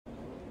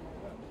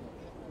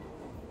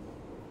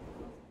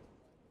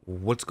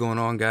What's going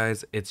on,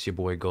 guys? It's your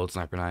boy Gold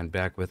Sniper 9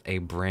 back with a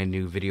brand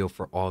new video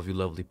for all of you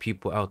lovely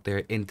people out there.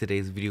 In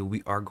today's video,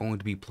 we are going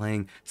to be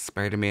playing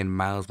Spider-Man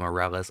Miles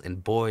Morales,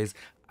 and boys,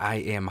 I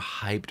am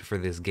hyped for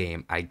this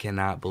game. I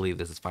cannot believe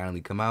this has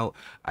finally come out.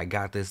 I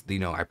got this,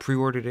 I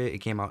pre-ordered it. It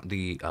came out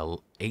the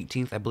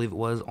 18th, I believe it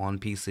was, on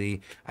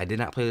PC. I did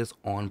not play this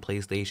on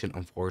PlayStation,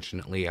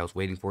 unfortunately. I was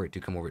waiting for it to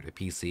come over to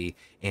PC,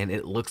 and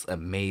it looks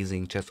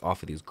amazing just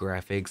off of these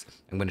graphics.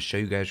 I'm going to show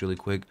you guys really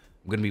quick.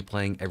 I'm going to be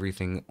playing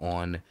everything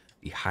on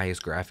the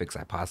highest graphics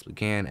I possibly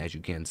can. As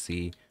you can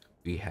see,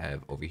 we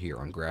have over here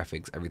on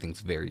graphics,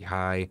 everything's very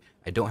high.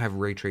 I don't have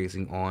ray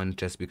tracing on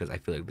just because I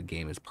feel like the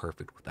game is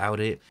perfect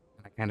without it.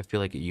 I kind of feel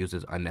like it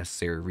uses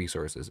unnecessary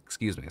resources.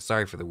 Excuse me,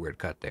 sorry for the weird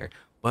cut there.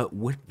 But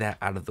with that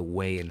out of the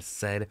way and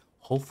said,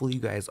 hopefully you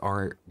guys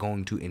are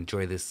going to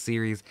enjoy this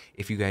series.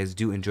 If you guys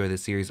do enjoy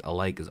this series, a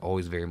like is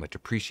always very much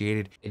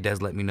appreciated. It does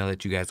let me know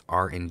that you guys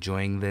are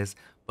enjoying this.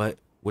 But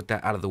with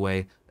that out of the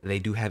way, they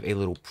do have a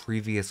little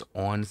previous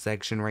on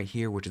section right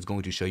here, which is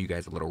going to show you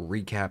guys a little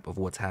recap of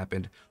what's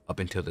happened up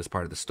until this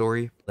part of the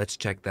story. Let's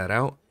check that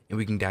out and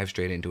we can dive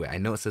straight into it. I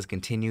know it says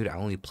continued. I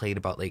only played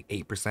about like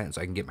 8%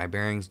 so I can get my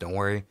bearings. Don't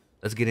worry.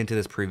 Let's get into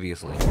this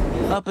previously.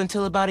 Up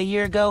until about a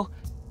year ago,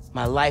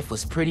 my life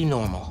was pretty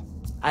normal.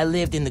 I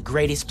lived in the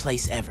greatest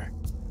place ever.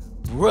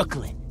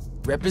 Brooklyn.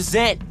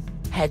 Represent.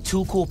 Had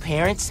two cool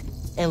parents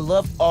and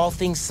loved all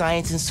things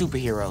science and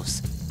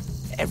superheroes.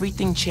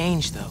 Everything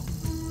changed though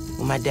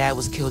when my dad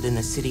was killed in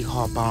the City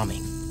Hall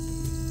bombing.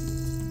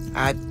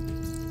 I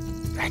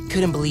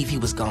couldn't believe he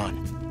was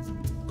gone.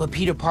 But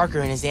Peter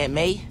Parker and his Aunt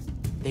May,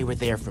 they were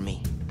there for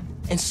me.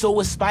 And so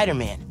was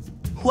Spider-Man,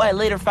 who I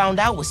later found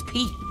out was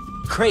Pete.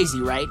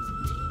 Crazy, right?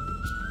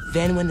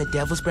 Then when the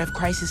Devil's Breath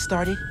crisis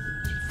started,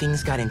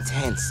 things got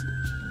intense.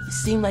 It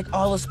seemed like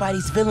all of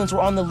Spidey's villains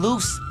were on the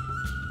loose.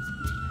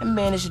 I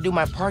managed to do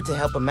my part to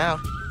help him out.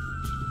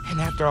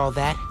 And after all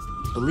that,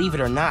 believe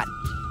it or not,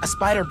 a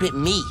spider bit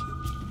me.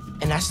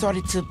 And I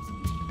started to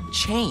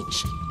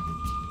change.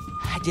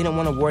 I didn't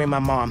want to worry my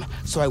mom,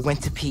 so I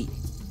went to Pete.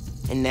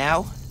 And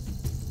now,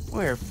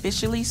 we're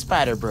officially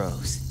Spider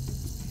Bros.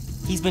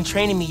 He's been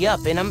training me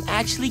up, and I'm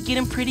actually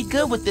getting pretty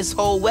good with this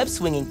whole web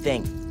swinging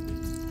thing.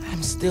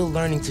 I'm still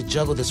learning to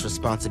juggle this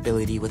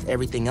responsibility with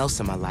everything else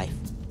in my life.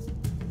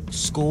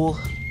 School,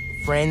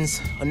 friends,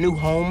 a new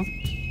home.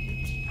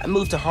 I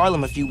moved to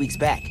Harlem a few weeks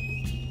back.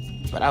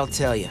 But I'll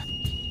tell you,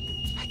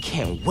 I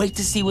can't wait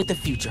to see what the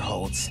future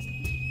holds.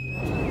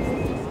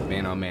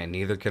 Man, oh man,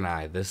 neither can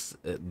I.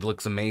 It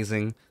looks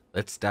amazing.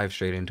 Let's dive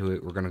straight into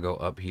it. We're gonna go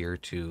up here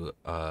to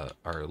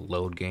our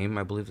load game,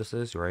 I believe this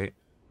is, right?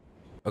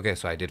 Okay,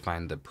 so I did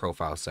find the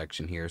profile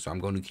section here, so I'm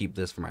going to keep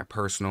this for my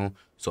personal,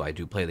 so I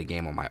do play the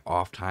game on my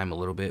off time a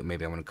little bit.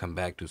 Maybe I want to come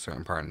back to a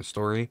certain part in the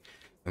story,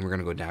 and we're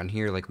gonna go down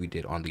here like we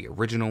did on the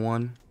original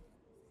one,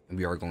 and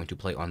we are going to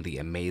play on the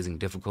amazing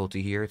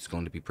difficulty here. It's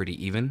going to be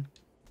pretty even.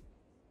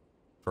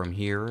 From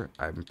here,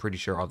 I'm pretty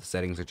sure all the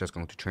settings are just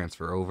going to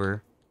transfer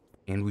over.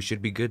 And we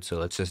should be good, so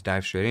let's just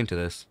dive straight into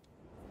this.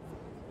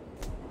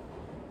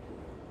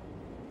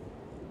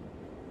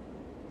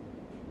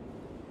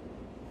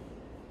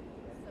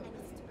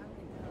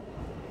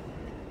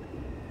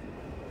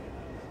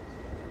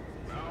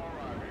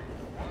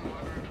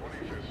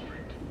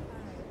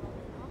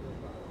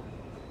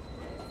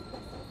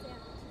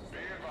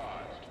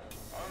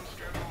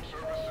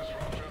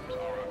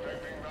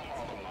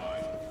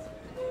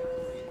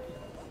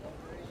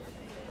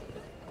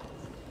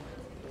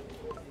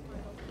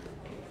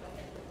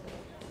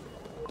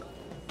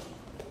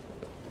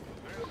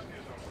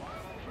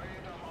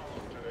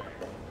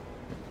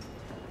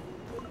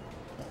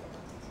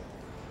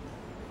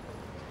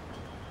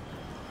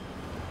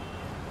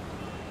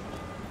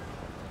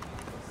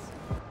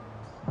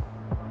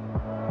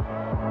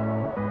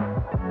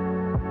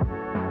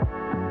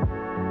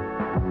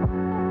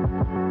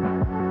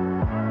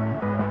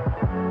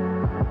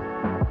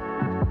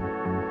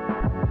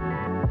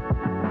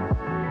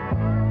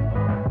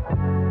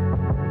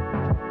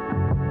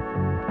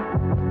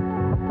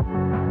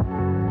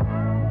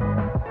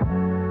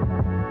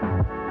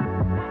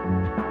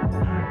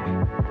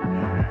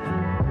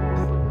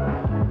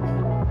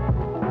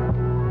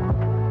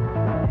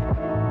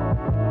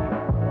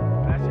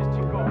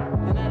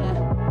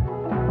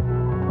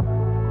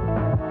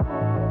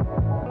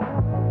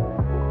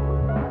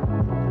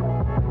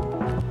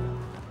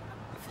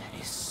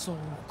 So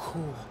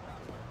cool.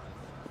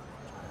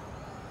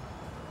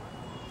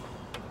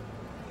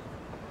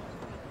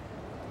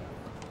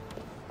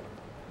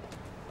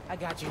 I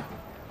got you.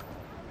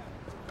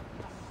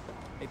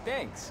 Hey,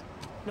 thanks.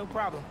 No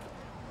problem.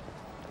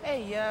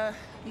 Hey,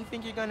 you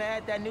think you're gonna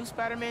add that new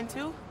Spider-Man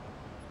too?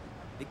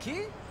 The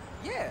kid?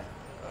 Yeah,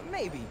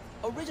 maybe.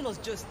 Original's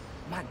just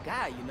my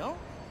guy, you know?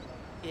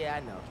 Yeah, I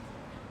know.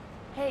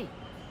 Hey,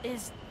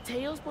 is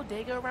Teo's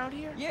Bodega around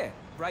here? Yeah,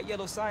 bright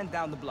yellow sign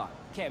down the block.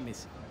 Can't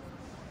miss it.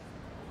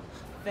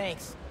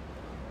 Thanks.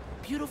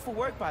 Beautiful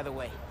work, by the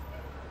way.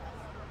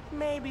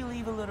 Maybe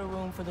leave a little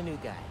room for the new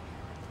guy,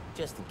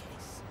 just in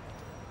case.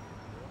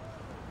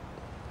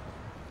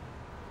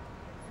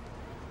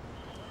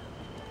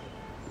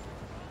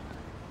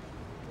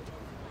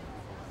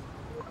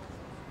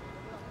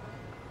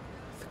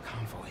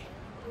 convoy.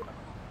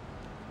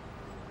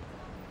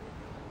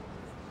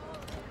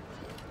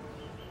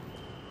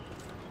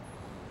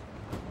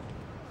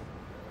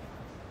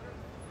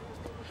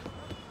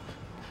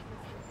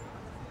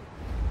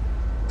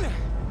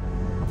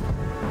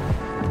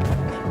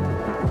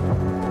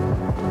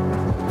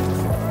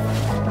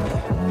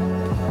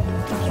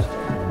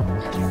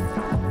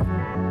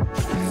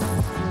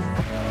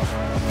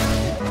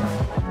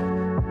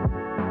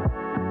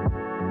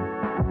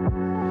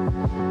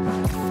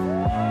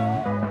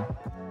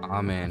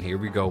 Aw man, here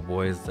we go,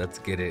 boys. Let's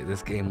get it.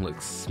 This game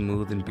looks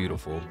smooth and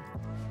beautiful.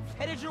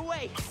 Headed your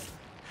way.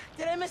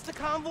 Did I miss the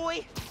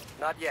convoy?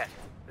 Not yet.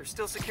 They're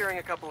still securing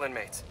a couple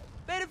inmates.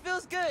 Bet it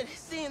feels good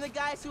seeing the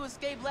guys who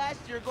escaped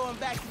last year going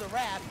back to the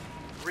raft.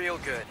 Real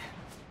good.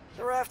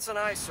 The raft's an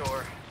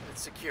eyesore, but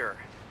it's secure.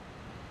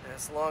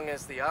 As long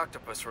as the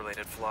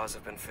octopus-related flaws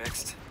have been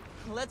fixed.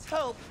 Let's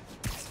hope.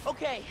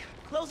 Okay,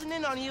 closing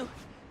in on you.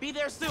 Be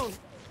there soon.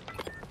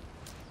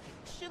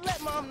 Should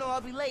let Mom know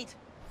I'll be late.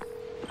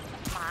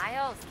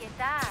 Miles, ¿qué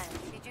tal?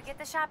 Did you get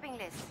the shopping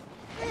list?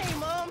 Hey,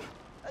 Mom.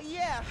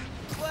 Yeah,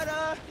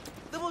 but,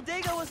 the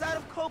bodega was out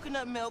of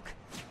coconut milk.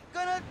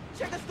 Gonna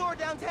check a store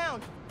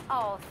downtown.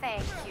 Oh,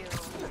 thank you.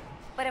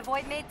 But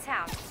avoid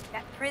Midtown.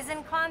 That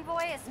prison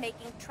convoy is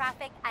making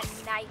traffic a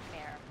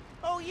nightmare.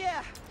 Oh,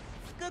 yeah.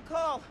 Good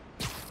call.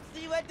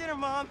 See you at dinner,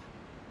 Mom.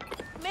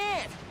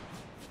 Man,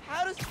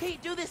 how does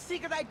Pete do this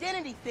secret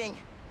identity thing?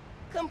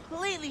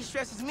 Completely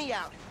stresses me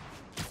out.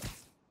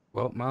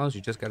 Well, Miles,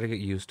 you just gotta get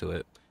used to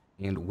it.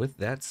 And with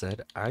that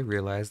said, I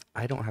realized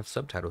I don't have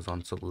subtitles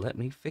on, so let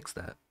me fix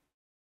that.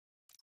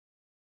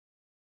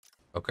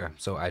 Okay,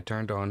 so I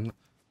turned on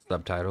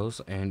subtitles,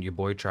 and your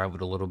boy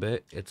traveled a little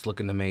bit. It's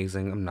looking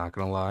amazing, I'm not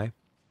gonna lie.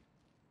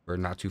 We're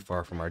not too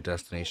far from our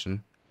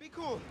destination. Be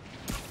cool.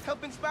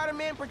 Helping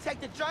Spider-Man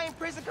protect a giant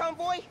prison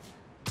convoy?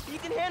 You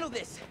can handle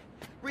this.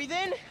 Breathe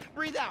in,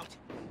 breathe out.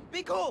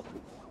 Be cool.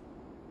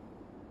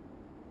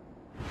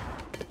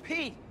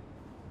 Pete,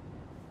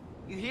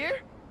 you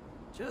here?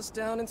 Just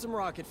down in some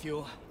rocket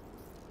fuel.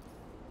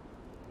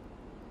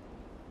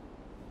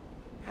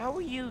 How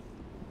are you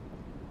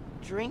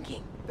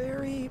drinking?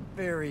 Very,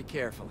 very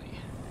carefully.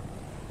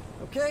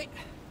 Okay,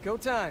 go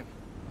time.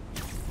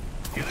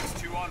 Helix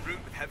 2 en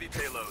route with heavy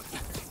payload.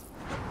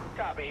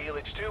 Copy,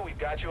 Helix 2. We've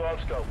got you on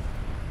scope.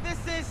 This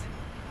is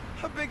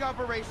a big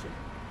operation.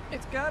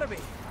 It's gotta be.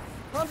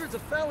 Hundreds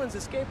of felons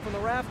escaped from the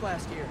raft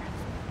last year.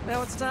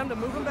 Now it's time to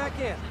move them back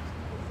in.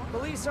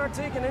 Police aren't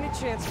taking any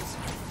chances,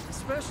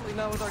 especially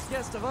not with our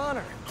guest of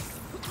honor.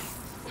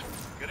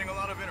 Getting a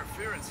lot of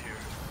interference here.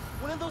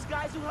 One of those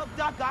guys who helped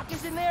Doc Ock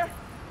is in there?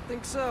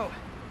 Think so.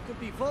 Could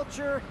be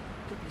Vulture,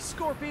 could be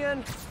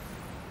Scorpion,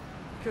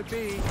 could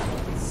be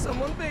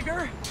someone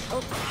bigger.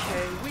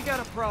 Okay, we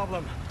got a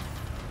problem.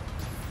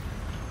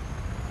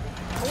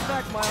 Hold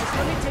back, Miles.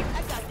 Let me take...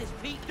 I got this,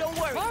 Pete. Don't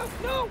worry. Oh,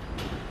 no!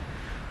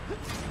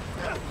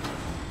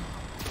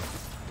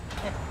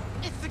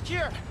 It's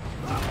secure.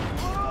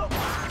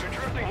 You're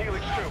drifting,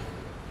 Helix 2.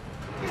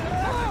 We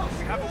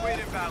have a weight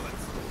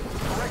imbalance.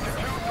 Director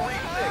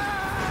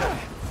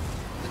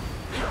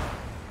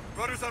 236.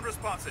 Rudder's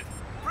unresponsive.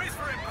 Brace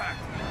for impact.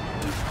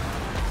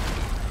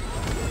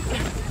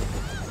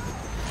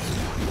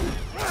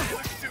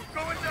 Helix 2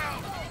 going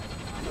down.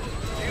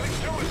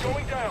 Helix 2 is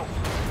going down.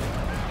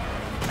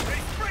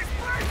 Brace, brace,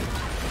 brace!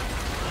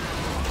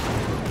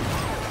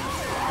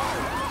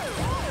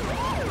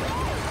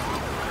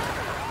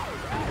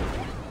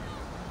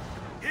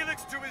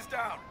 Helix 2 is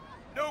down.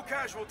 No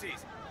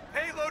casualties.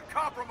 Payload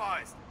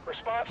compromised.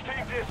 Response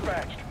team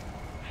dispatched.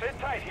 Sit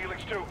tight,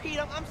 Helix 2. Pete,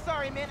 I'm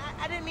sorry, man.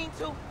 I didn't mean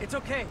to. It's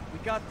okay. We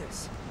got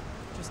this.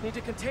 Just need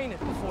to contain it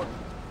before...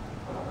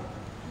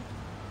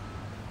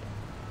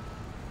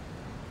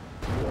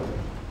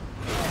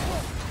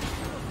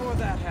 Before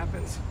that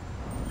happens.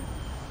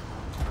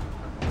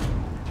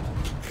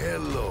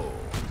 Hello,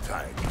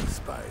 tiny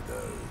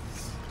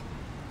spiders.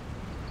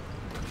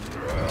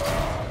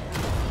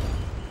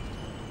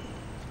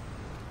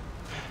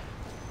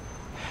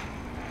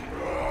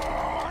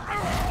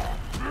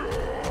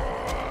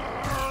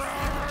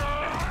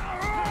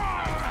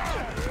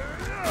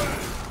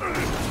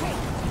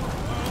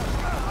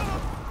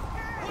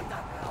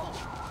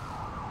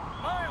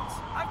 Miles,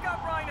 I've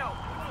got Rhino,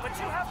 but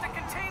you have to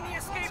contain the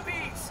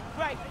escapees.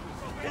 Right.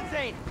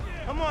 Contain.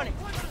 I'm on it.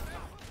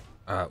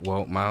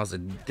 Well, Miles,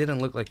 it didn't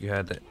look like you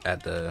had it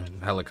at the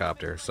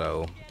helicopter,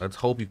 so let's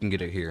hope you can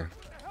get it here.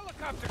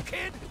 Helicopter,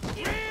 kid.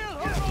 Real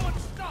heroic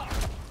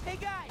stuff. Hey,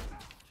 guys.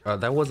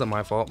 That wasn't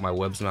my fault. My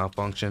webs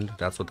malfunctioned.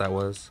 That's what that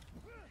was.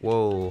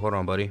 Whoa, hold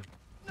on, buddy.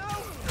 All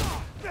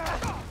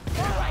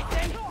right,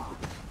 then.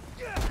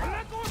 I'm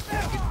not going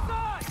back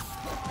inside.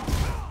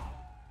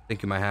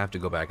 Think you might have to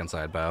go back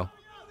inside, pal.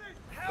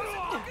 How's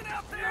it looking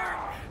out there?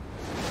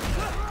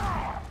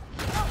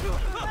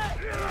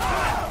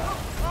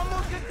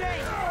 Almost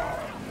contained.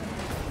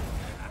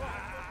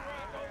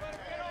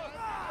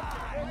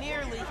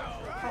 Nearly.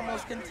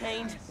 Almost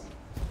contained.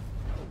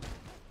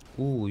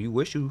 Ooh, you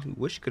wish you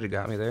could have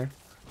got me there.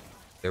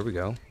 There we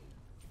go.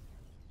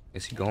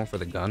 Is he going for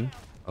the gun?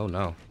 Oh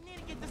no. Need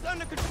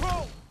under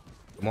control.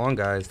 Come on,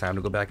 guys. Time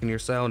to go back in your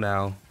cell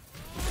now.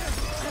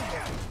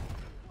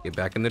 Get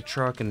back in the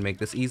truck and make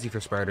this easy for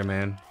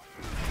Spider-Man.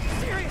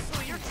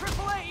 Seriously, you're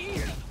AAA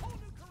easy.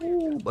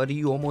 Ooh, buddy,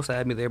 you almost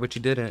had me there, but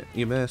you didn't.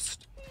 You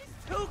missed.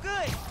 Too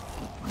good.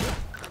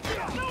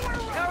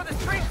 How are the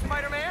streets,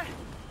 Spider-Man?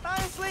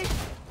 Honestly,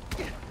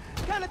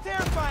 kind of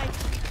terrifying.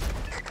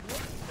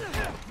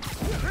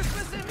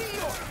 Christmas in New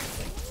York.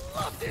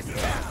 Love this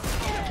town.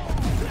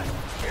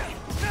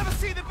 Never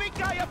see the big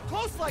guy up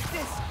close like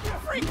this.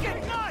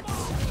 Freaking nuts.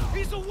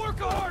 He's a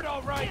work of art,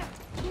 all right.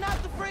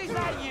 Not the phrase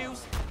I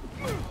use.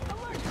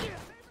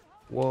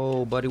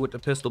 Whoa, buddy, with the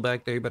pistol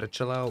back there, you better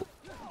chill out.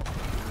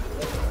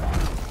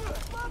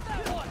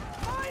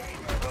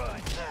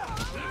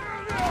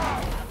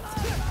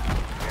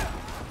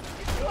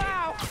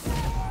 Wow.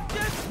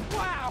 Just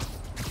wow.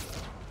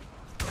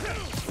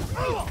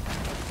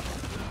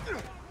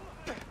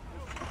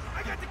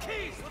 I got the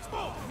keys. Let's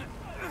move.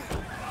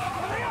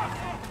 Hurry up.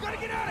 We gotta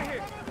get out of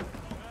here.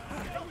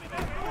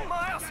 Oh,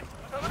 Miles,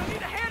 I'm gonna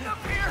need a hand up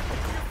here.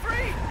 You're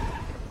free.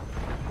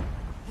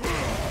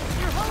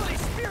 Your holiday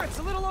spirit's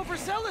a little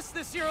overzealous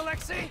this year,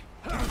 Alexei.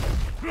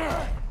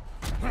 Man.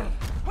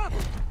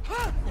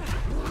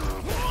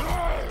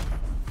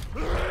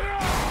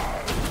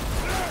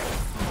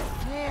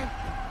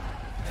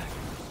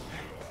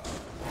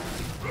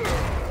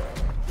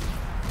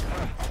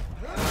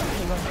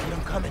 Hang on, baby,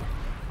 I'm coming.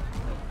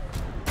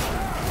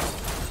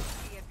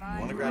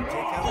 Wanna grab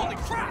takeout? Holy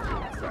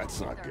crap! That's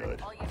not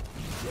good.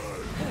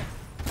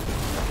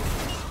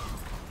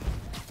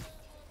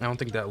 I don't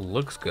think that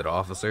looks good,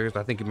 officers.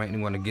 I think you might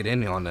want to get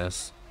in on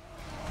this.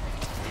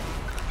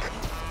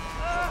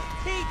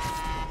 Pete,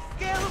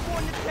 scale of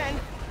 1 to 10.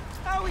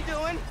 How we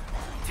doing?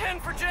 10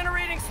 for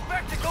generating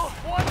spectacle,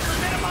 1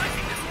 for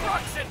minimizing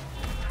destruction.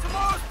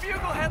 Tomorrow's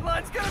Bugle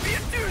headline's gonna be a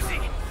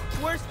doozy.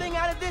 Worst thing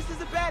out of this is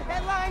a bad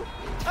headline?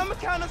 I'ma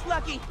count us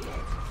lucky.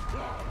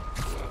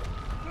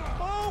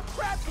 Oh,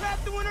 crap,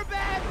 doing her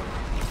bad.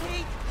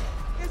 Pete,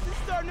 this is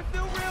starting to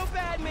feel real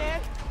bad,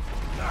 man.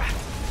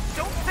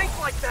 Don't think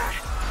like that.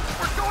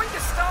 We're going to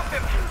stop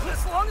him,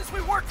 as long as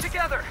we work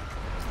together.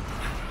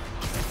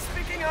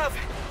 Speaking of,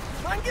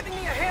 mind giving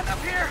me a hand up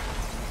here?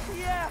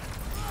 Yeah,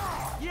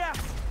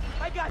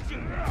 I got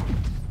you.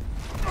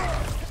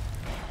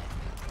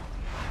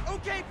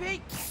 Okay,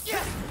 Pete.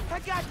 Yeah, I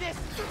got this.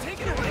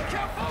 Take it away,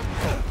 Capo.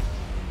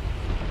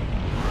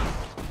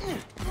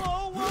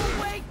 Whoa,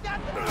 wait,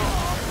 that's the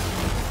ball.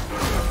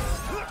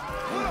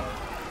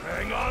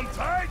 Hang on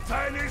tight,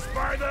 tiny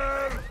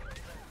spider!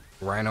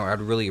 Rhino,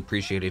 I'd really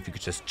appreciate it if you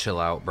could just chill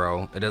out,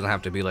 bro. It doesn't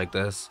have to be like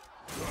this.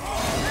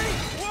 Hey,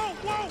 whoa!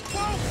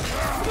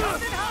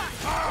 Smooth and hot.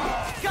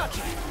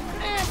 Gotcha.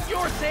 And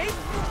you're safe.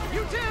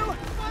 You too.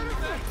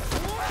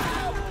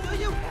 Wow. Do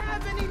you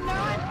have any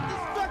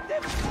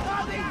non-destructive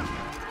hobbies?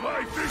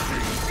 Fly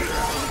fishing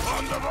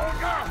on the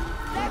Volga!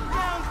 That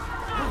sounds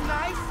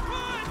nice.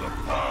 The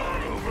power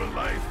over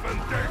life and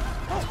death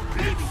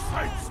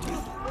excites me.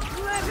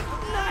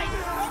 Nice.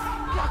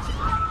 Gotcha.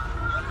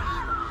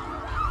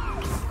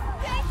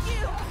 Thank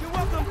you. You're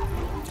welcome.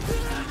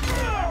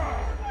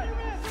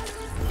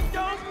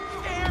 Don't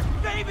scare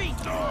baby.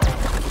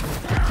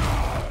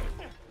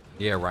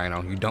 Yeah,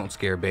 Rhino, you don't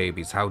scare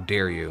babies. How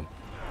dare you?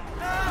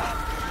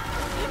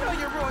 You know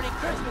you're ruining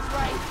Christmas,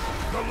 right?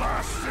 The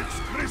last 6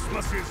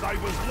 Christmases I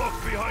was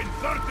locked behind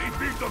 30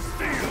 feet of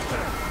steel.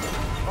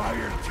 I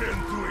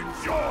intend to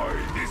enjoy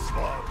this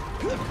one.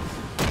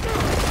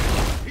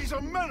 He's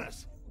a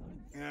menace.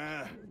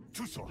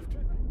 Too soft.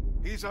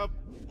 He's a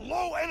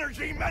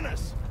low-energy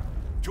menace.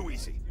 Too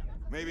easy.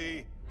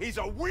 Maybe he's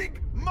a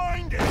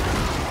weak-minded.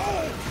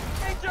 Oh!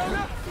 Hey,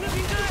 Jonah,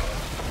 looking good.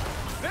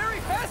 Very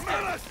festive.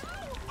 Menace!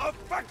 A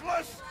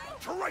feckless,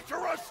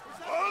 treacherous,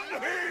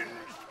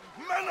 unhinged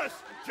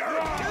menace!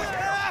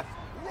 Jared!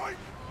 Right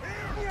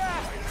here!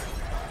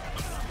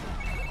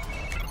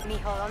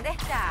 Mijo, ¿dónde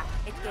está?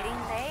 It's getting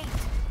late.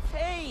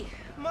 Hey,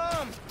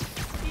 Mom.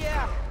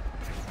 Yeah,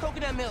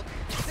 coconut milk.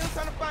 Still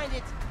trying to find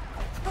it.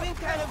 Been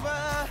kind of,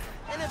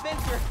 an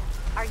adventure.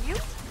 Are you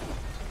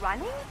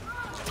running?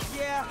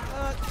 Yeah,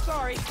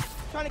 sorry.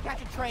 Trying to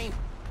catch a train.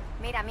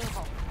 Mira,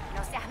 mijo,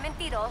 no seas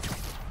mentiroso.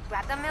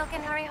 Grab the milk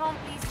and hurry home,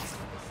 please.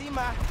 Sí,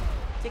 Ma.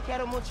 Te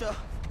quiero mucho.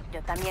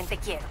 Yo también te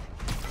quiero.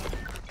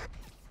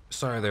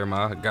 Sorry there,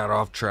 Ma. Got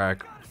off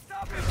track.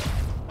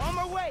 On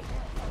my way.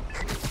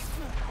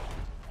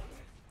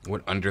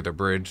 Went under the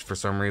bridge for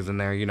some reason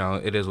there. You know,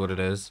 it is what it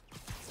is.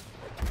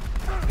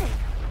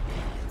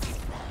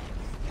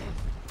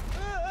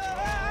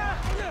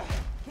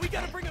 We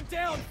gotta bring him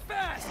down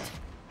fast.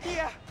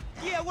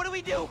 Yeah, what do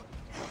we do?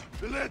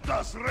 Let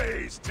us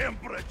raise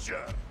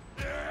temperature.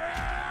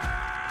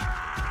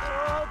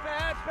 Oh,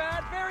 bad,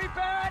 very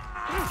bad.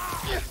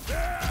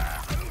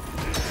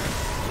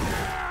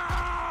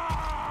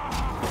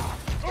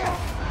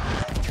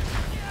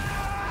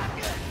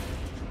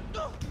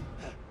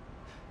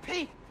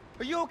 Pete,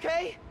 are you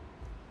okay?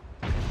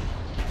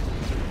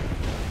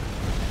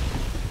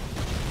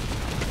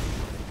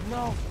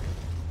 No.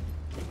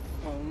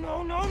 Oh,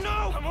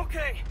 no. I'm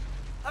okay.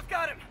 I've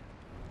got him.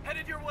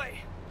 Headed your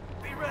way.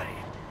 Be ready.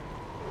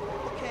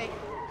 Okay.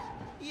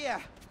 Yeah.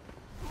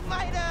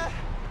 Might,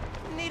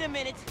 need a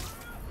minute.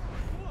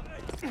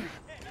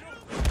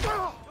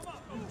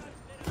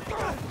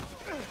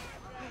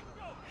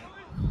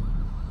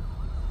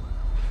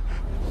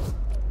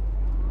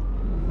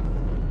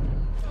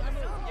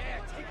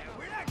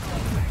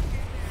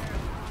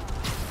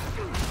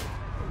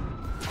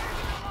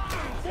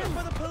 Send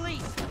for the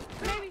police.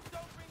 Maybe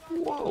don't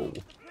bring Whoa.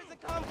 the prison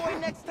convoy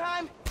next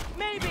time.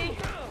 Maybe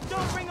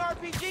don't bring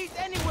RPGs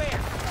anywhere.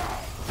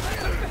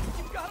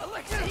 You got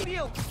Alexei.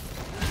 You.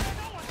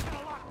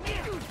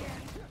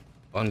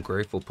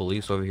 Ungrateful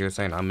police over here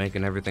saying I'm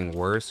making everything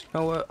worse. You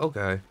know what?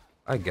 Okay.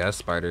 I guess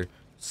Spider.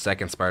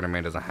 Second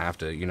Spider-Man doesn't have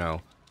to, you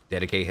know,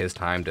 dedicate his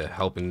time to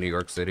helping New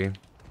York City.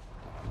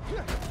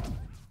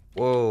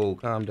 Whoa,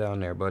 calm down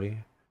there, buddy.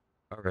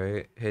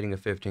 Alright, hitting a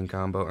 15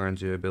 combo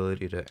earns you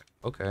ability to...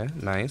 Okay,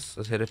 nice.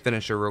 Let's hit a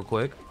finisher real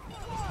quick.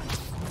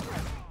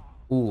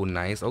 Ooh,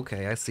 nice.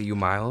 Okay, I see you,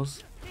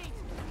 Miles.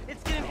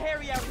 It's getting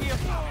hairy out here.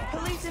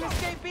 Police and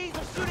escapees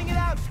are shooting it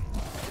out.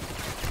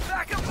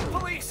 Back up the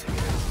police.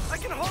 I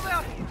can hold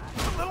out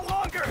a little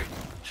longer.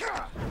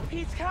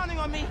 Pete's counting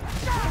on me.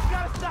 I've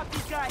got to stop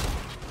these guys.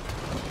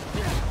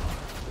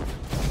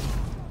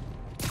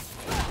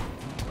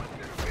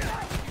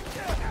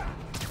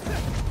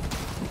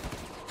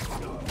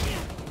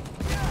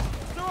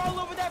 They're all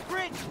over that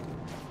bridge.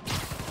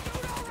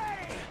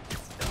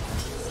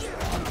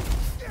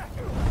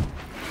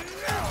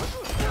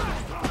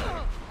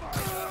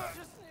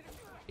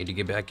 Need to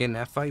get back in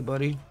that fight,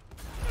 buddy.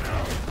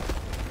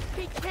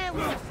 Pete can't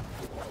lose.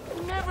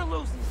 He never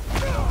loses.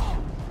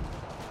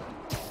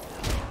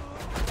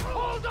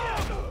 Hold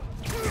on!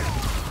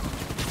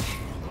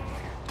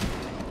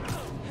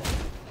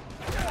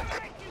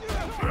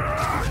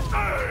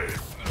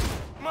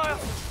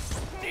 Miles,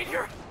 need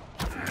your...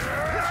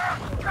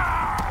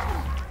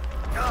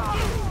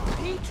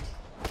 Pete!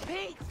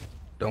 Pete!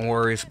 Don't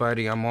worry,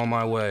 Spidey. I'm on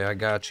my way. I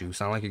got you.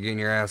 Sound like you're getting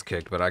your ass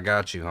kicked, but I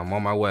got you. I'm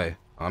on my way.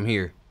 I'm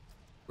here.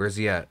 Where's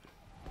he at?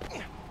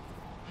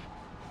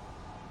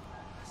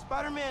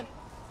 Spider-Man,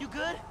 you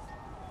good?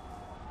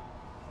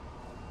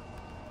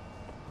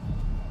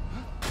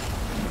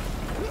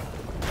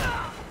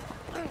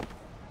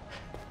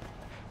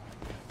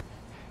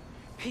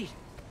 Pete.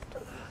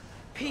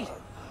 Pete.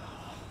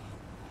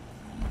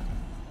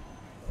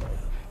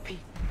 Pete.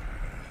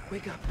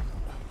 Wake up.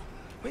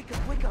 Wake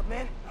up,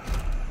 man.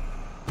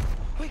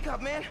 Wake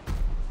up, man.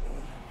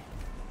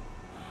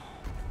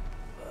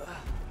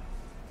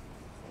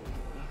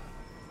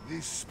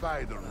 This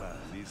Spider-Man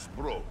is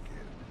broken.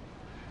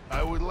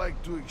 I would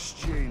like to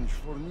exchange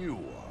for new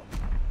one.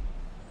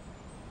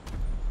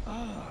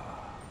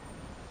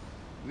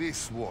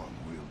 This one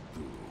will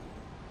do.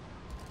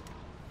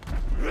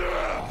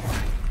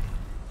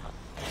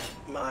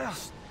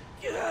 Miles,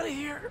 get out of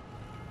here.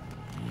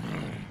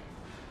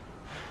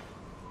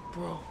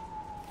 Bro.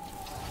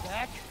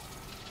 Back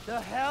the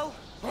hell?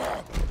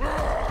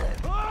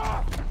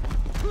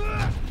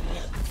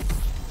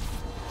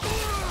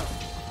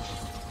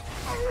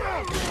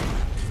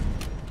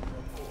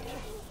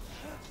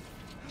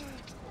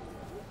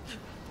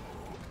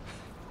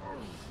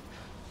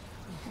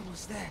 What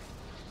was that?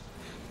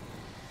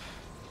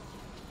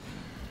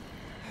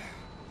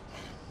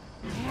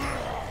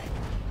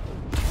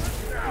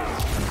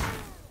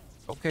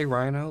 Okay,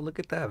 Rhino, look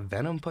at that.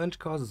 Venom Punch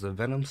causes a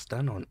Venom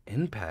stun on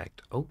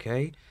impact.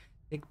 Okay.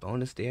 Take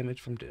bonus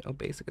damage from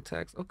basic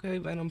attacks. Okay,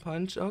 Venom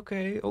Punch.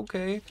 Okay. How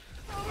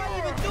am I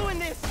even doing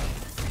this?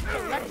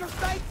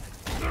 Electrocyte?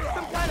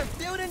 Some kind of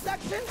field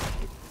induction?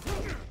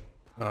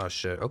 Oh,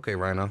 shit. Okay,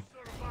 Rhino.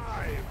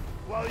 Survive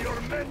while your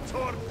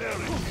mentor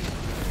perishes.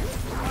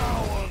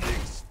 How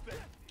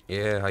unexpected.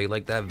 Yeah, how you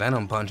like that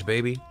Venom Punch,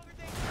 baby?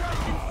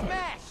 Crush and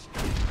smash!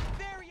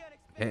 Very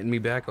unexpected. Hitting me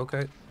back,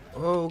 okay.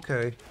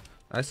 Okay.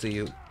 I see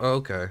you.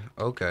 Okay.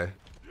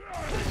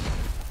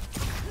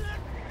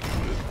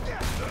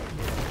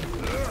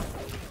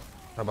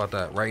 How about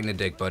that? Right in the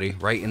dick, buddy.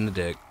 Right in the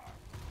dick.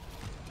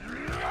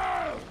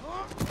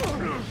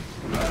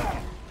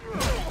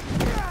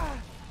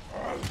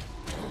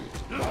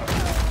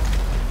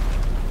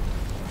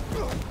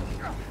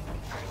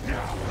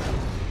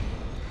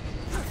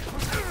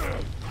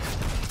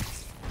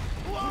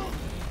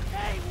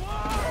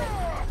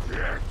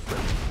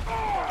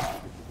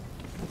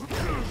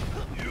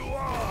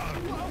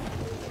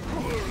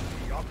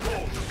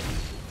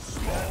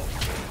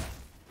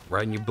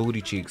 Right in your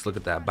booty cheeks. Look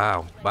at that.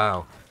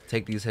 Bow.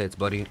 Take these hits,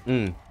 buddy.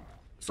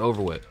 It's over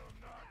with.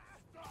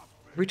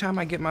 Every time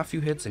I get my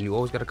few hits and you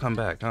always gotta come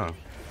back, huh?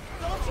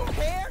 Don't you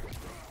care?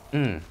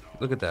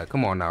 Look at that.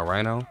 Come on now,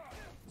 Rhino.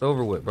 It's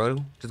over with,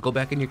 bro. Just go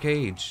back in your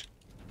cage.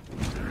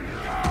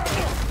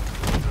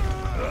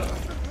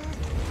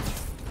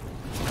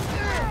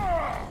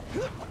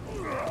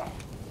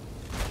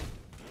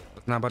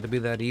 It's not about to be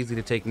that easy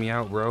to take me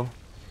out, bro.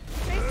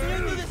 Chasing you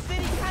through the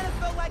city kind of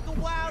felt like a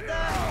wild,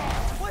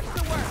 what's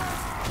the word?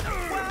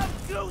 Wild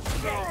goose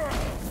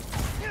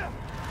chase.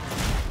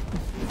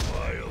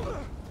 Wild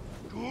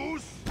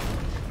goose?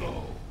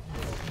 No.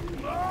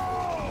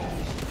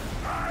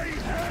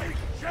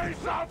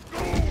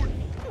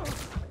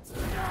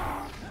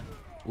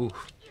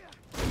 Oof.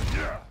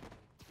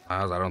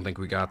 Miles, I don't think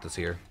we got this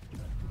here.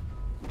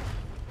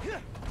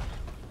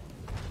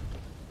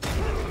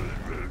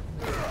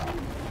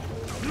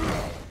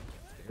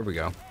 Here we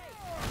go.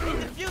 In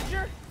the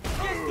future,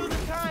 just do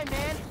the time,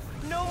 man.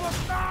 No more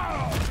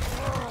style.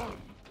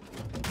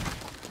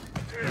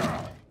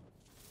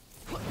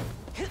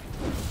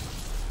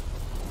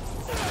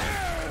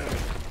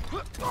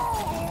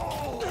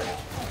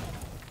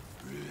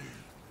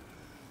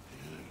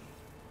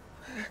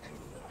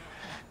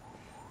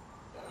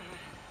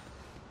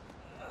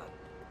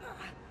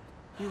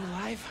 You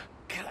alive?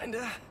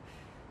 Kinda.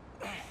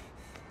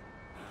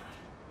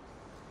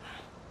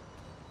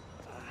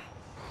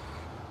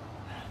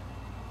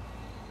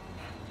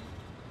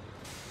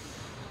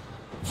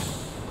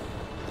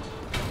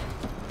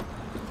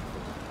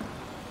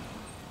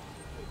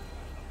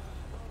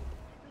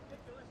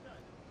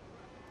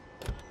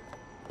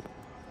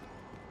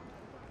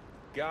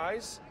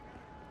 Guys,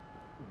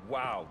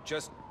 wow,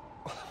 just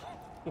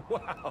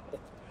wow.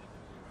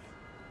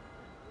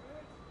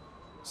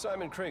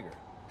 Simon Krieger,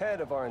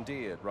 head of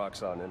R&D at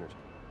Roxxon Energy.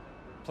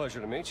 Pleasure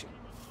to meet you.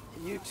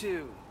 You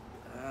too.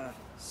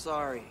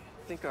 Sorry.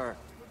 I think our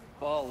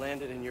ball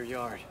landed in your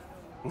yard.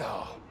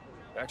 No,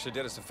 actually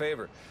did us a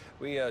favor.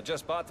 We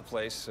just bought the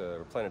place.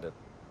 We're planning to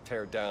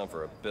tear it down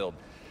for a build.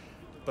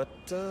 But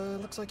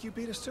looks like you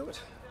beat us to it.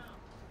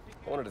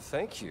 I wanted to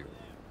thank you,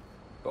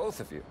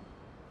 both of you.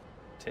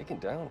 Taking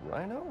down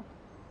Rhino?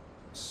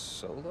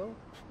 Solo?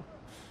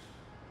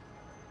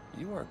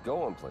 You are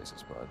going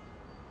places, bud.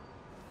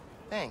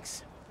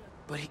 Thanks.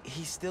 But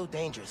he's still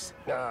dangerous.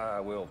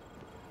 Nah, we'll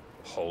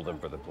hold him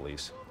for the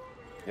police.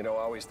 You know,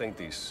 I always think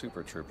these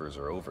super troopers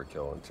are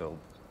overkill until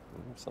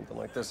something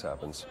like this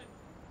happens.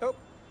 Oh,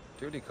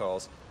 duty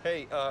calls.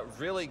 Hey,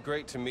 really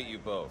great to meet you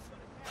both.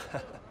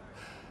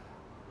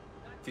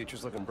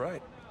 Future's looking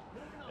bright.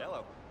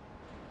 Hello.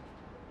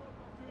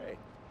 Hey.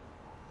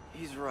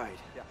 He's right.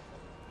 Yeah.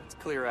 Let's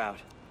clear out.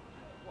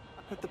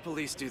 Let the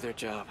police do their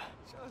job.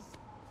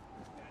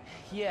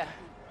 Yeah.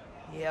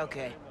 Yeah,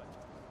 okay.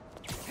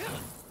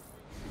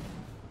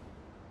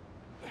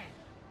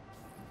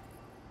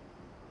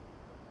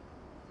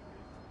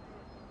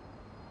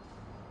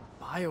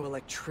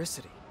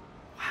 Bioelectricity.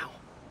 Wow.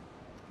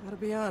 Gotta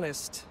be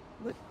honest,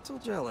 little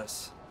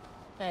jealous.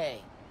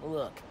 Hey,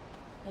 look.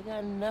 I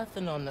got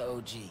nothing on the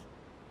OG.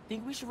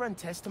 Think we should run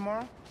tests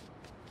tomorrow?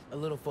 A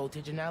little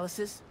voltage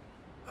analysis?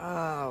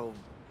 Oh,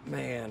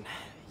 man.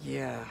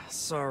 Yeah,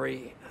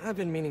 sorry. I've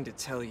been meaning to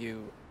tell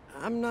you,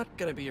 I'm not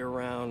gonna be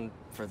around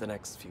for the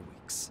next few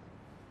weeks.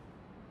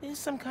 Is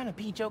some kind of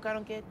pee joke I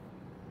don't get?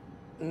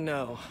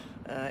 No.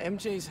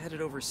 MJ's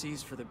headed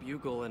overseas for the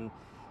Bugle and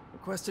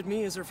requested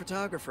me as her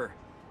photographer.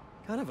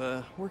 Kind of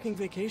a working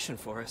vacation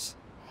for us.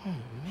 Oh,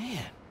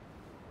 man.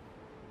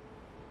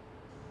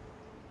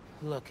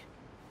 Look,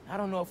 I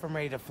don't know if I'm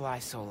ready to fly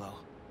solo.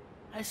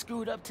 I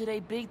screwed up today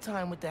big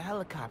time with the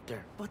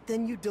helicopter. But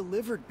then you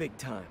delivered big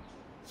time.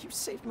 You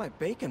saved my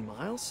bacon,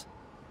 Miles.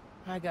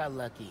 I got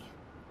lucky.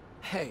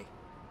 Hey,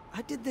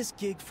 I did this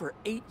gig for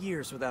 8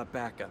 years without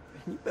backup,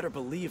 and you better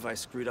believe I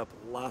screwed up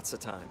lots of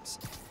times.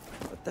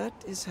 But that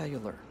is how you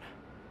learn.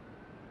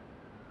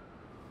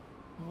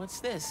 What's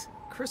this?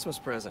 Christmas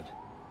present.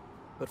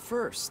 But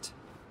first,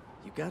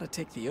 you gotta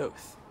take the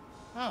oath.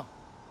 Oh.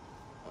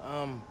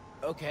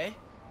 Okay.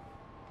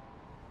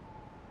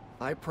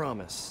 I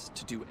promise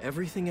to do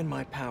everything in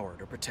my power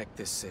to protect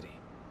this city.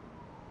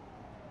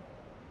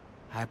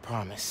 I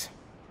promise.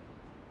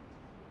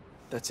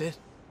 That's it?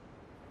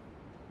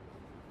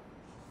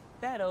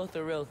 That oath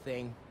a real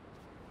thing?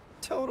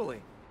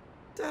 Totally.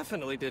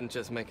 Definitely didn't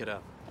just make it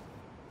up.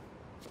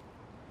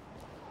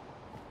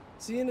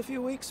 See you in a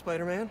few weeks,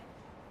 Spider-Man.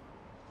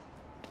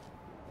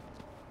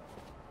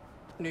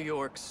 New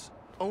York's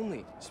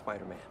only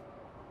Spider-Man.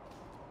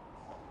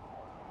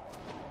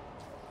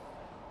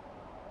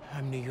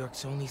 I'm New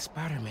York's only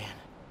Spider-Man.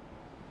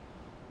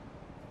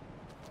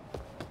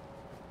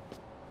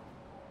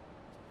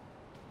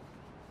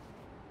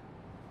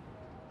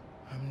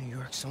 I'm New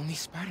York's only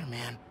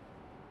Spider-Man.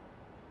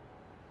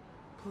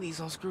 Please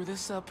don't screw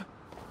this up.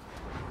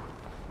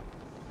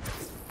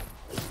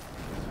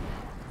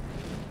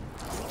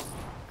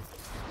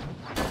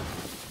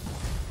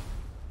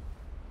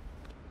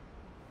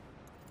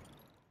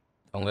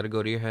 Don't let it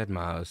go to your head,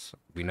 Miles.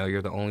 We know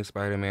you're the only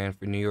Spider-Man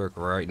for New York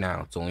right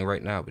now. It's only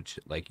right now, but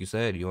like you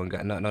said, you ain't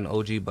got nothing on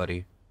OG,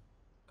 buddy.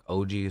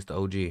 OG is the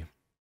OG.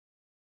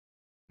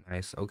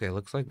 Nice. Okay,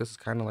 looks like this is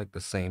kind of like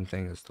the same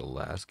thing as the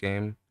last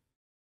game.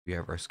 We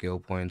have our skill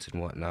points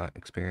and whatnot,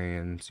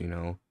 experience, you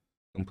know,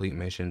 complete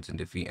missions and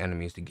defeat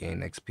enemies to gain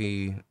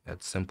XP.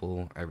 That's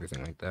simple,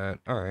 everything like that.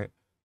 Alright.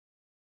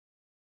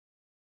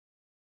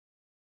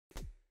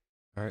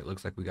 Alright,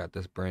 looks like we got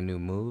this brand new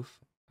move.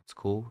 That's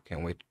cool.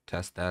 Can't wait to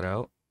test that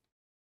out.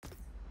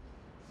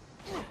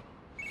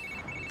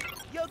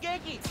 Yo,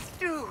 Genki!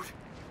 Dude!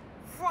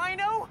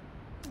 Rhino?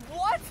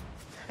 What?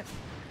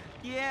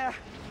 Yeah.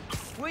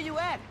 Where you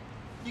at?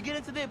 You get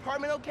into the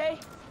apartment okay?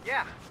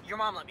 Yeah, your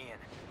mom let me in.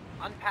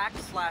 Unpacked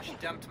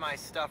 / dumped my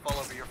stuff all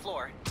over your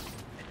floor.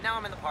 Now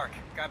I'm in the park,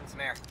 grabbing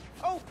some air.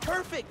 Oh,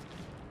 perfect!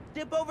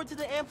 Dip over to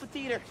the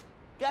amphitheater.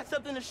 Got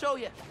something to show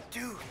you.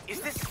 Dude,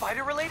 is this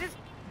spider-related?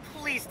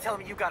 Please tell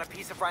me you got a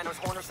piece of Rhino's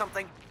horn or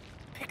something.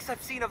 Pics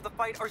I've seen of the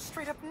fight are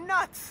straight up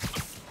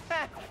nuts.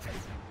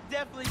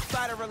 Definitely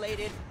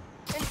spider-related.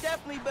 And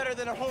definitely better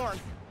than a horn.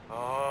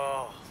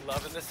 Oh,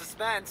 loving the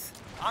suspense.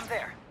 I'm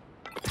there.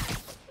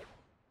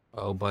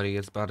 Oh, buddy,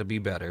 it's about to be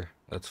better.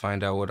 Let's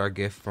find out what our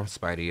gift from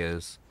Spidey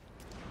is.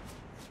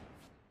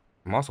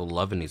 I'm also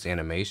loving these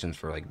animations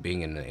for like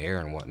being in the air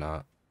and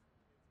whatnot.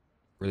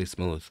 Really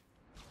smooth.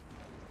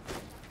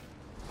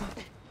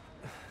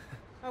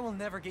 I will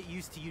never get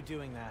used to you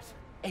doing that.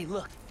 Hey,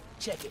 look.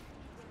 Check it.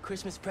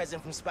 Christmas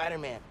present from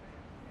Spider-Man.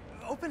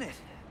 Open it.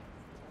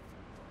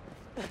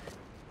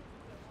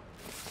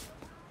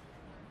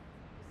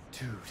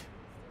 Dude,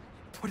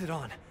 put it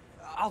on.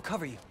 I'll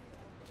cover you.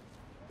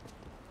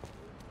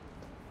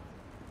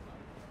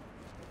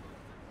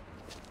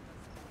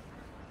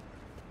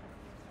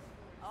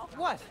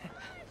 What?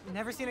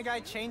 Never seen a guy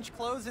change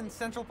clothes in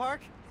Central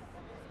Park?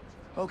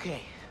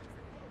 Okay.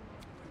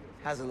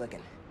 How's it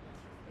looking?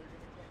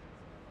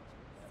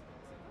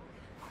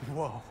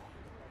 Whoa.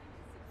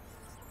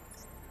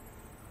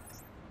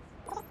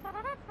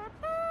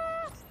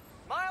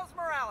 Miles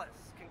Morales,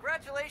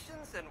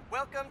 congratulations and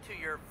welcome to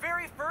your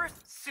very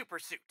first super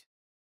suit.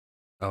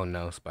 Oh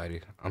no,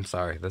 Spidey. I'm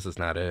sorry. This is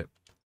not it.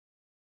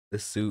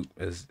 This suit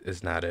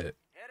is not it.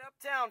 Head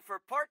uptown for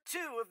part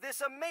 2 of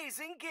this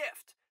amazing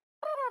gift.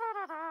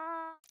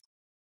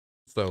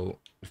 So,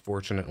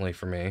 fortunately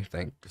for me,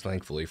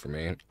 thankfully for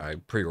me, I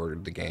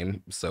pre-ordered the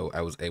game, so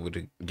I was able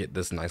to get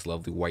this nice,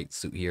 lovely white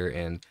suit here.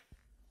 And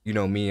you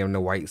know me, I'm the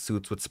white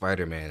suits with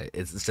Spider-Man.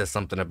 It's just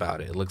something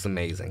about it. It looks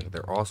amazing.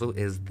 There also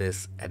is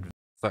this,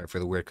 sorry for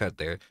the weird cut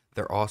there.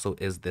 There also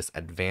is this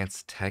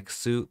advanced tech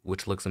suit,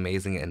 which looks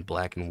amazing in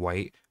black and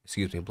white.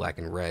 Excuse me, black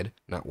and red,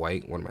 not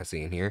white. What am I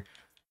seeing here?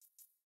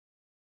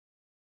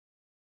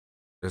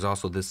 There's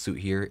also this suit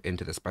here,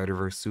 Into the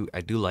Spider-Verse suit.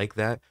 I do like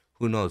that.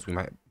 Who knows? We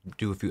might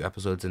do a few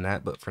episodes in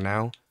that, but for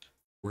now,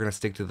 we're gonna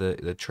stick to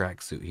the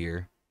track suit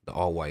here, the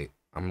all white.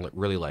 I'm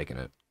really liking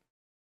it.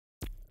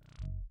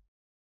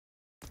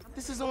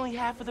 This is only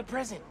half of the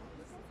present.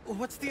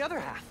 What's the other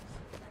half?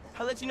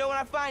 I'll let you know when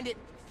I find it.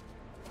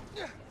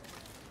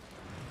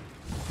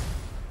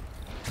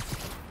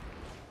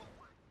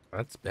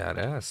 That's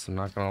badass, I'm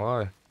not gonna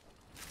lie.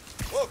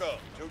 Welcome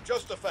to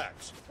Just the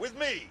Facts with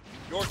me,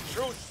 your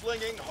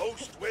truth-slinging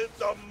host with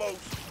the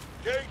most,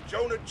 J.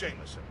 Jonah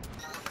Jameson.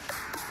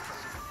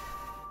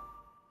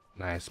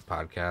 Nice,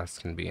 podcasts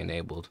can be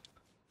enabled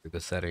through the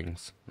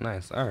settings.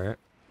 Nice, alright.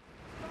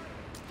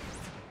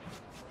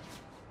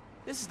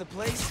 This is the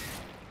place.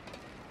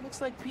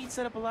 Looks like Pete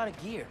set up a lot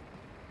of gear.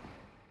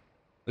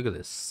 Look at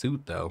this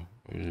suit though.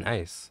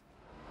 Nice.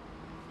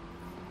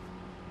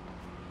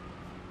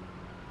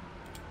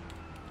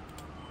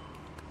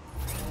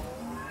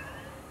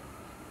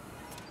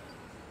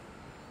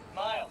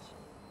 Miles,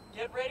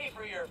 get ready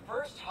for your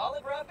first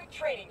holographic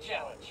training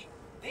challenge.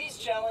 These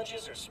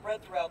challenges are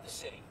spread throughout the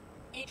city.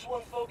 Each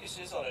one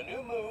focuses on a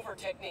new move or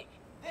technique.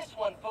 This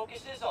one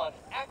focuses on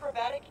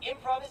acrobatic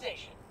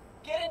improvisation.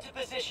 Get into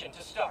position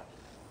to start.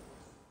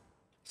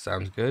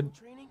 Sounds good.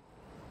 Training?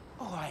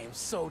 Oh, I am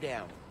so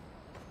down.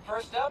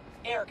 First up,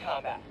 air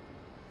combat.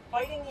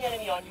 Fighting the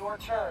enemy on your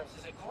terms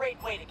is a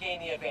great way to gain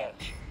the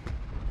advantage.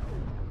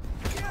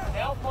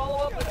 Now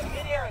follow up with a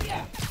mid-air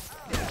attack.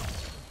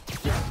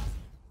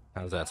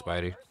 How's that,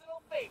 Spidey?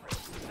 Personal favorite,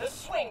 the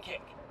swing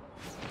kick.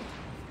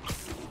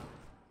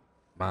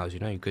 Miles, you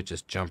know you could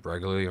just jump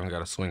regularly. You don't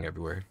gotta swing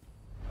everywhere.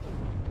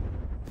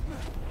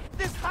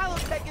 This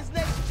holotech is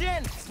next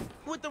gen.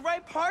 With the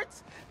right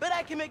parts, bet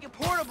I can make it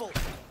portable.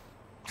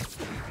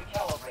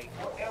 Recalibrate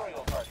for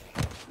aerial targeting.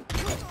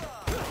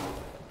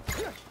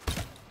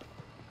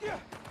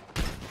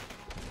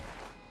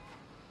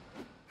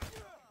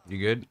 You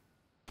good?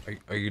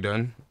 Are you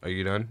done? Are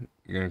you done?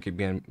 You're gonna keep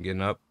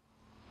getting up?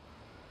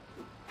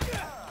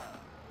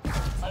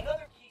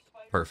 Another key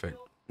spider Perfect.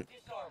 skill,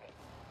 disarming.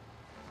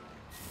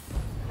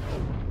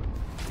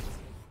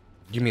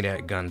 Give me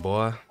that gun,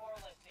 boy. Far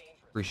less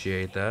dangerous.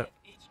 Appreciate that.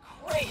 It's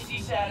crazy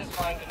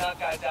satisfying to knock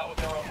guys out with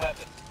their own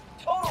weapons.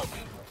 Total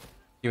super.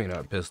 Give me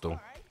that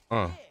pistol.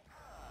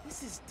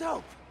 This is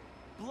dope.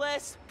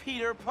 Bless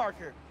Peter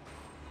Parker.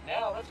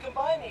 Now let's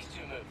combine these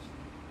two moves.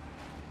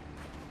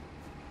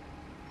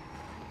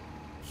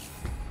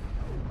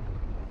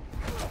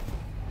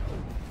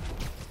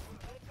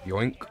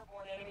 Yoink.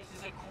 Airborne enemies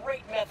is a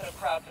great method of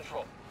crowd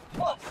control.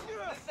 Plus,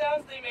 the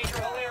sounds they make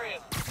are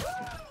hilarious.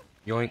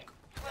 Yoink.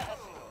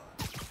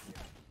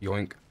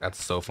 Yoink.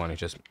 That's so funny.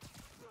 Just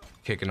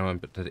kicking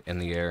them in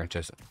the air.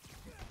 Just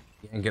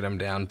and get them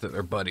down to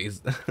their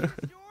buddies.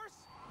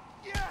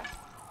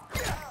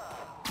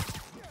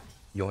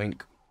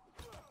 Yoink.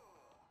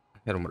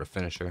 Hit him with a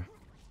finisher.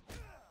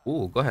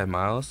 Ooh, go ahead,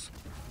 Miles.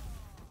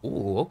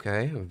 Ooh,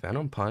 okay.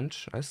 Venom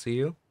punch. I see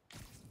you.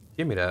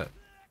 Give me that.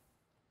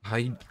 How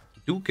you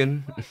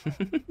duking?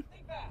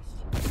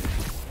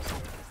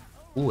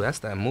 Ooh, that's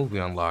that move we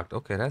unlocked.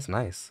 Okay, that's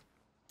nice.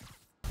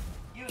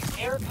 Use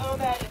Air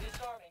combat and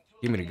disarming.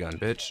 Give me the gun,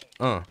 bitch.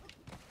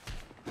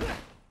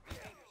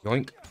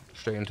 Yoink.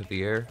 Straight into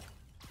the air.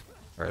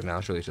 Alright,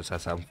 now Shirley just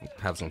has to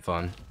have some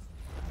fun.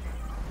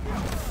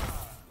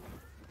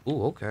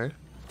 Ooh, okay.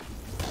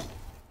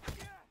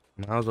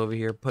 Miles over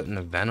here putting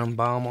a venom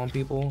bomb on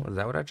people. Is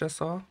that what I just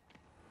saw?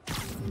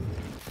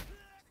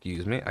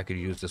 Excuse me, I could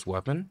use this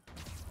weapon.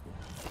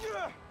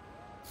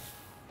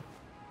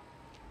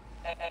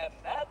 And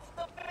that's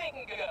the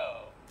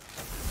bingo.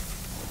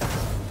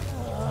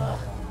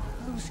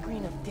 Blue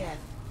screen of death.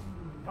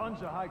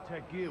 Tons of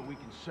high-tech gear we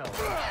can sell.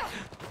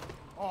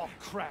 Oh,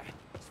 crap.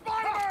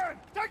 Spider-Man!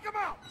 Take him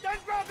out! Then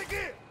grab the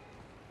gear!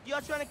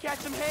 Y'all trying to catch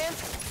some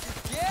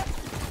hands? Yeah?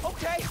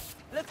 Okay,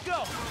 let's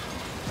go.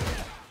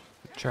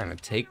 Trying to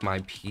take my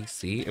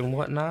PC and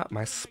whatnot?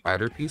 My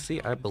Spider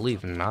PC? I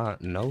believe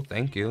not. No,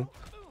 thank you.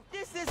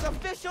 This is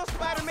official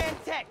Spider-Man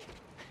tech.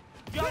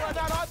 Y'all are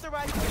not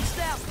authorized to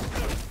sell.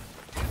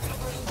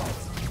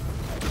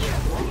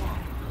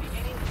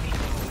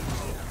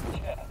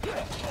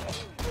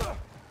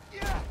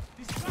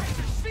 These guys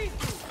are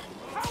see-through!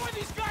 How are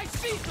these guys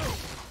see-through?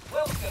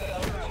 Welcome to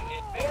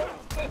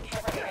Advanced Quick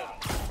Training.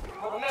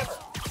 Remember,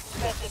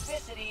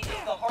 specificity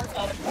is the heart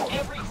of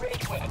every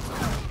great weapon.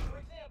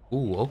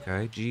 Ooh,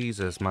 okay.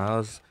 Jesus,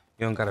 Miles.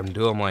 You don't gotta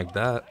do them like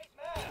that.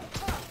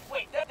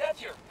 Wait,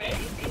 that's your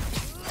baby?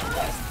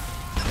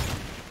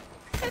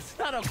 That's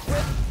not a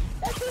whip.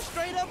 That's a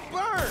straight up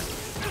burn.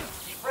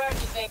 Keep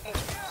practicing.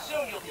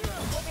 Soon you'll be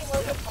living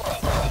like a pro.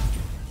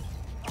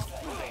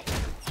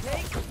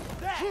 Take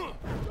that.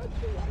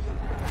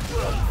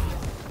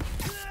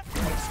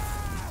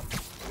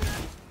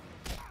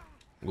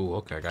 Ooh,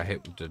 okay. I got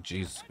hit with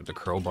the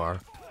crowbar.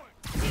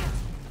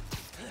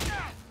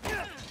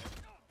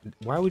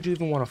 Why would you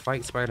even want to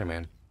fight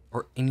Spider-Man?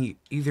 Or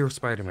either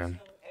Spider-Man?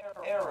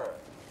 Error.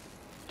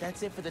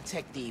 That's it for the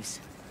tech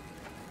thieves.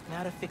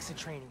 Now to fix a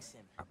training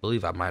sim. I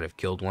believe I might have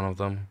killed one of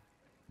them.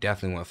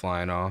 Definitely went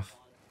flying off.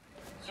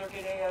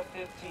 Circuit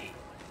AF-15.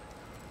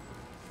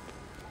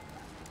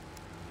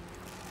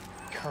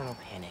 Kernel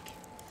panic.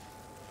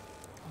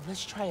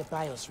 Let's try a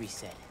BIOS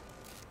reset.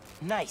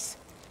 Nice.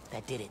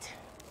 That did it.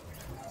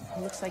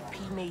 Looks like P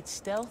made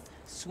stealth,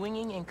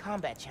 swinging, and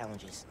combat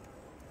challenges.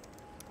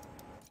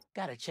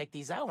 Gotta check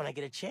these out when I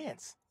get a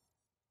chance.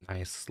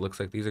 Nice. Looks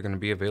like these are going to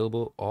be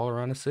available all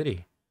around the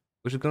city,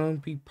 which is going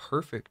to be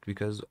perfect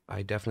because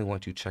I definitely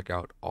want to check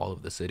out all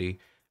of the city.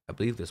 I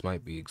believe this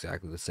might be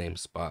exactly the same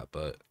spot,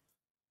 but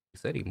he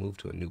said he moved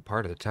to a new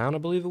part of the town, I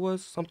believe it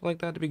was. Something like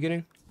that at the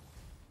beginning.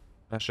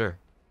 Not sure.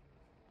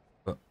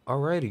 But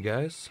alrighty,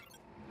 guys.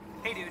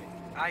 Hey, dude.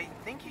 I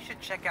think you should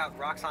check out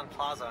Roxxon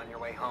Plaza on your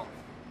way home.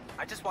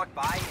 I just walked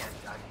by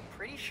and I'm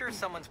pretty sure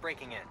someone's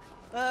breaking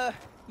in.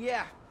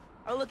 Yeah.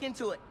 I'll look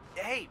into it.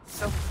 Hey,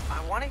 so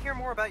I want to hear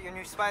more about your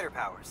new spider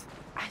powers.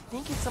 I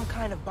think it's some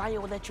kind of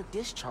bioelectric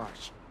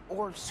discharge.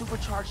 Or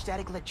supercharged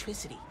static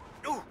electricity.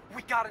 Ooh,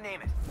 we gotta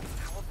name it.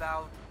 How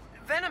about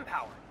Venom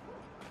Power?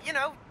 You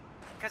know,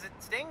 because it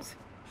stings.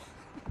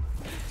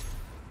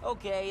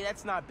 Okay,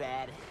 that's not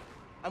bad.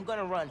 I'm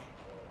gonna run.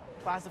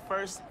 Plaza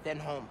first, then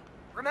home.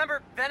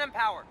 Remember, Venom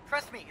Power.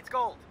 Trust me, it's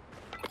gold.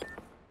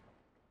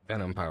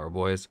 Venom Power,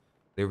 boys.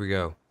 There we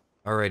go.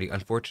 Alrighty,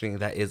 unfortunately,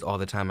 that is all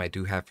the time I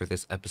do have for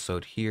this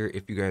episode here.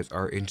 If you guys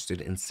are interested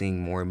in seeing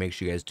more, make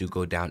sure you guys do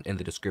go down in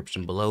the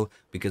description below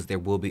because there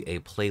will be a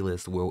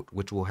playlist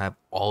which will have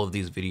all of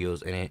these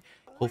videos in it.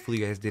 Hopefully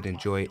you guys did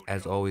enjoy.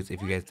 As always,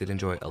 if you guys did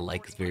enjoy, a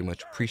like is very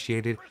much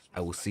appreciated.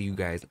 I will see you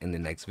guys in the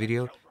next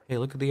video. Hey,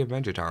 look at the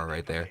Avenger Tower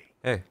right there.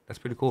 Hey, that's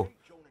pretty cool.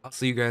 I'll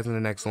see you guys in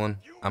the next one.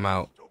 I'm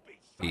out.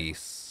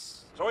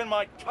 Peace. So in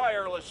my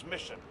tireless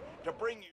mission to bring you...